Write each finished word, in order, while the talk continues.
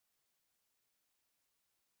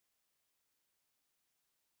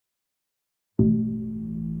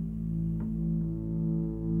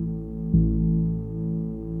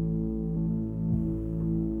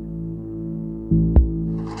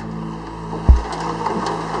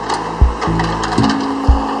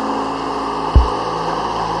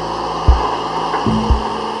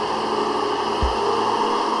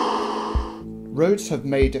Roads have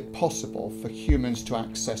made it possible for humans to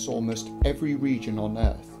access almost every region on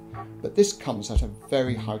Earth, but this comes at a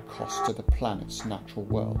very high cost to the planet's natural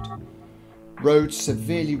world. Roads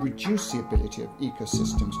severely reduce the ability of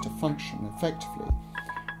ecosystems to function effectively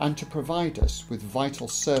and to provide us with vital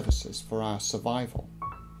services for our survival.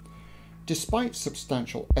 Despite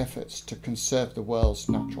substantial efforts to conserve the world's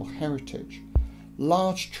natural heritage,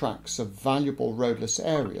 large tracts of valuable roadless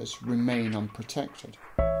areas remain unprotected.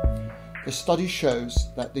 The study shows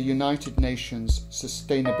that the United Nations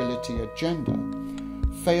Sustainability Agenda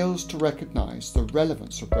fails to recognise the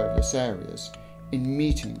relevance of roadless areas in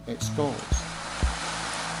meeting its goals.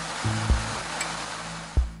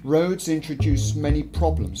 Roads introduce many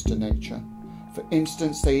problems to nature. For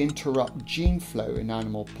instance, they interrupt gene flow in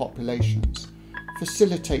animal populations,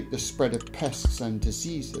 facilitate the spread of pests and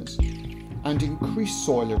diseases, and increase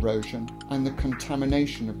soil erosion and the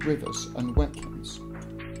contamination of rivers and wetlands.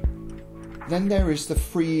 Then there is the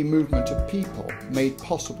free movement of people made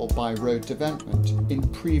possible by road development in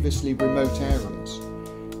previously remote areas,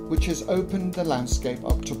 which has opened the landscape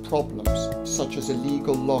up to problems such as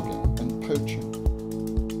illegal logging and poaching.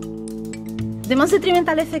 The most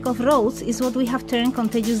detrimental effect of roads is what we have termed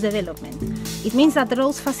contagious development. It means that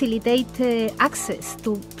roads facilitate access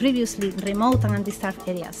to previously remote and undisturbed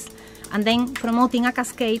areas, and then promoting a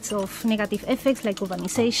cascade of negative effects like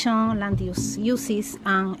urbanization, land uses,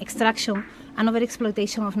 and extraction and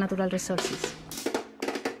overexploitation of natural resources.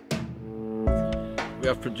 We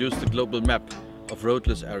have produced a global map of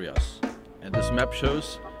roadless areas, and this map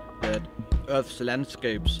shows that Earth's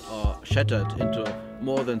landscapes are shattered into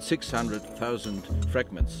more than 600,000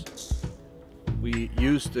 fragments. We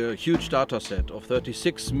used a huge data set of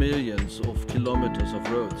 36 million kilometers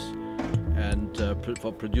of roads and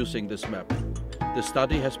for producing this map. The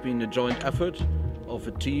study has been a joint effort of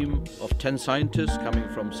a team of 10 scientists coming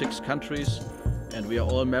from 6 countries, and we are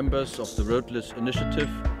all members of the Roadless Initiative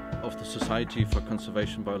of the Society for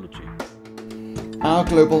Conservation Biology. Our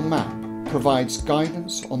global map provides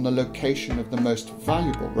guidance on the location of the most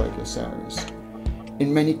valuable roadless areas.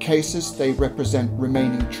 In many cases, they represent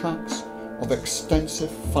remaining tracts of extensive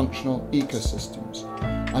functional ecosystems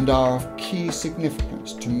and are of key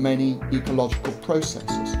significance to many ecological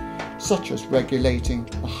processes, such as regulating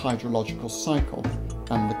the hydrological cycle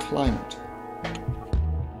and the climate.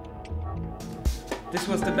 This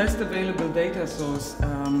was the best available data source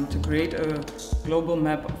to create a global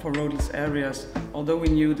map for roadless areas, although we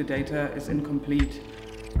knew the data is incomplete.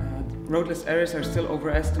 Roadless areas are still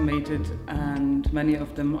overestimated and many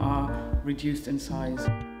of them are reduced in size.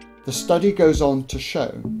 The study goes on to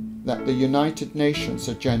show that the United Nations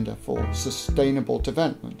Agenda for Sustainable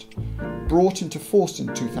Development, brought into force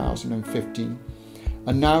in 2015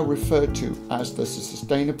 and now referred to as the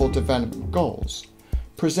Sustainable Development Goals,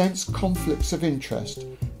 presents conflicts of interest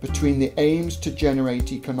between the aims to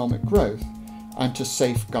generate economic growth and to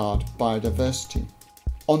safeguard biodiversity.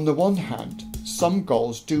 On the one hand, some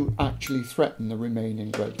goals do actually threaten the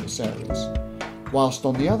remaining roadless areas, whilst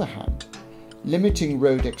on the other hand, limiting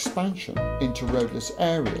road expansion into roadless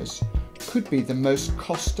areas could be the most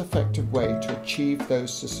cost-effective way to achieve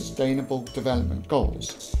those sustainable development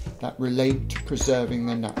goals that relate to preserving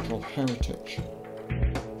the natural heritage.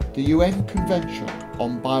 The UN Convention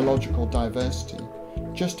on Biological Diversity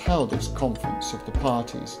just held its conference of the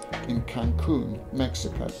parties in Cancun,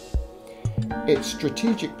 Mexico. Its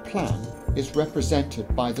strategic plan is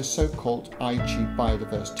represented by the so-called Aichi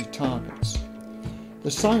biodiversity targets.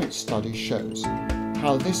 The science study shows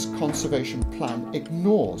how this conservation plan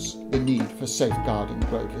ignores the need for safeguarding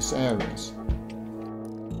roadless areas.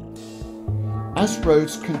 As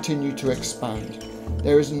roads continue to expand,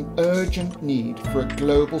 there is an urgent need for a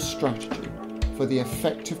global strategy for the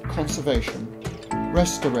effective conservation,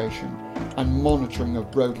 restoration and monitoring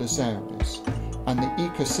of roadless areas and the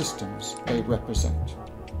ecosystems they represent.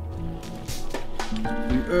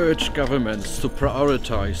 We urge governments to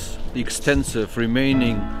prioritize the extensive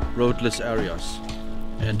remaining roadless areas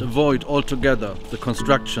and avoid altogether the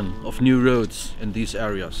construction of new roads in these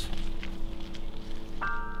areas.